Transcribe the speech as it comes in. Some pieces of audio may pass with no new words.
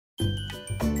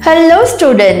Hello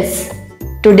students,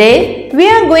 today we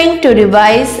are going to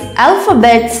revise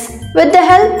alphabets with the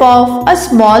help of a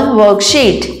small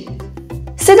worksheet.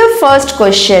 See the first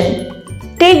question,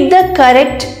 take the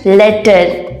correct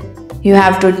letter. You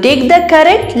have to take the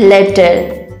correct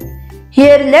letter.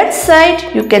 Here left side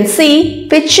you can see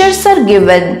pictures are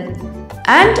given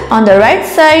and on the right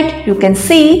side you can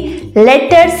see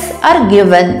letters are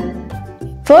given.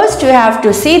 First you have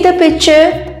to see the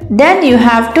picture. Then you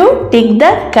have to take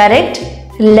the correct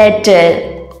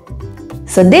letter.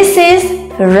 So this is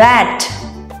rat.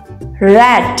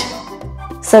 Rat.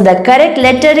 So the correct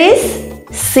letter is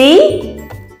C.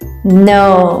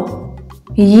 No.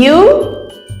 U.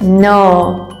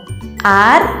 No.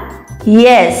 R.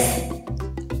 Yes.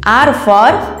 R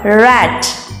for rat.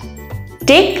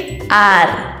 Tick R.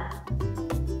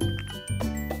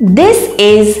 This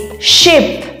is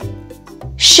ship.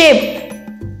 Ship.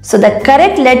 So the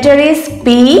correct letter is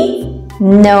P.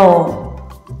 No.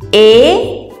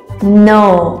 A.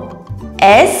 No.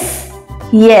 S.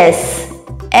 Yes.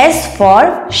 S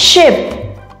for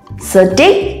ship. So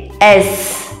take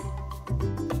S.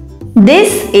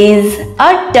 This is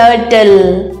a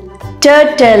turtle.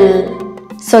 Turtle.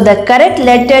 So the correct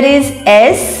letter is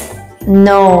S.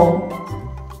 No.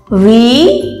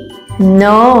 V.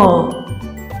 No.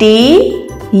 T.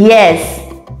 Yes.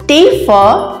 T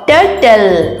for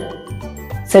turtle.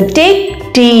 So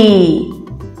take T.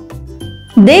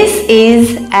 This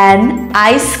is an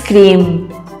ice cream.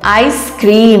 Ice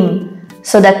cream.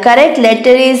 So the correct letter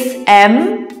is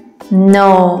M.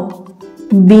 No.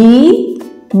 B.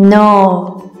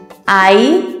 No.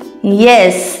 I.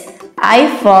 Yes. I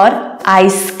for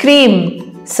ice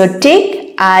cream. So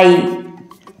take I.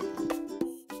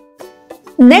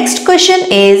 Next question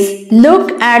is,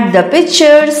 look at the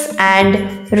pictures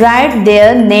and write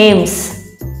their names.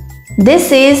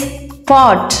 This is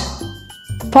pot.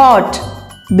 Pot.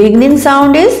 Beginning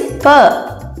sound is P.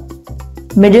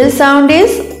 Middle sound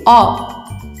is O.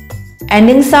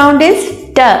 Ending sound is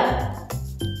T.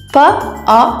 P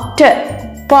O T.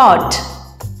 Pot.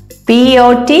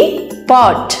 P-O-T.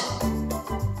 Pot.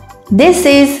 This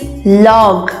is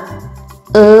log.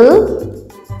 L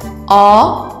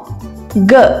O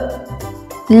G.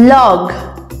 Log.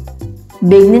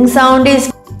 Beginning sound is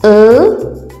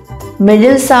L,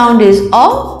 middle sound is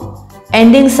O,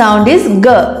 ending sound is G.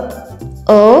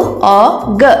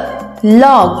 O G.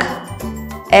 Log.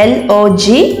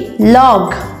 L-O-G.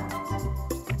 Log.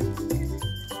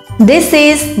 This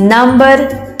is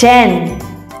number 10.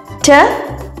 T,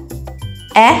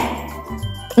 E,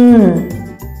 N.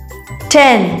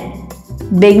 10.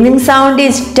 Beginning sound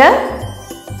is T.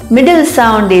 Middle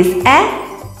sound is A,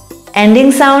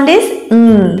 ending sound is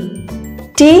N.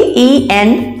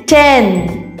 T-E-N,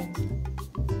 10.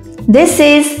 This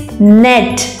is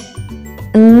net.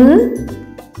 N-A-T,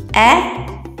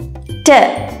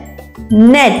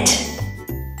 net.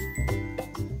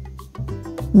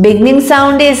 Beginning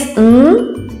sound is N,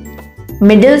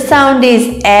 middle sound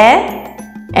is A,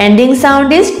 ending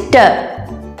sound is T.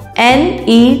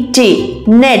 N-E-T,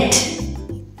 net.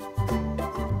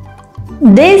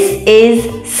 This is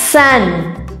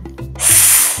sun.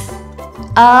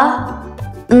 S-A-N.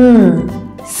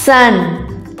 Sun.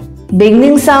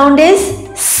 Beginning sound is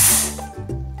S.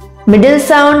 Middle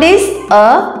sound is A.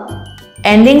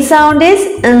 Ending sound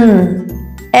is N.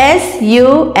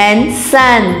 S-U-N.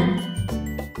 Sun.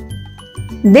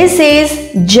 This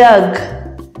is jug.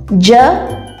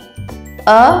 J-A-G.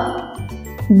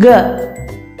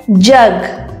 Jug.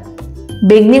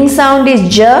 Beginning sound is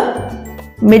J.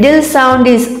 Middle sound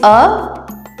is A,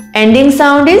 ending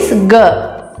sound is G.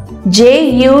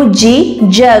 J-U-G.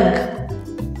 Jug.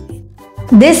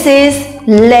 This is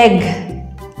leg.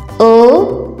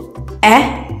 O-E-G.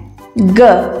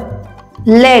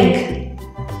 Leg.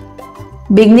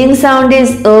 Beginning sound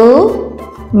is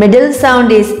O, middle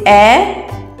sound is A,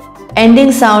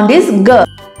 ending sound is G.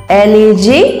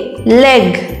 L-E-G.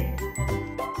 Leg.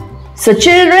 So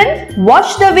children,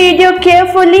 watch the video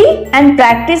carefully and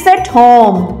practice at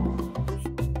home.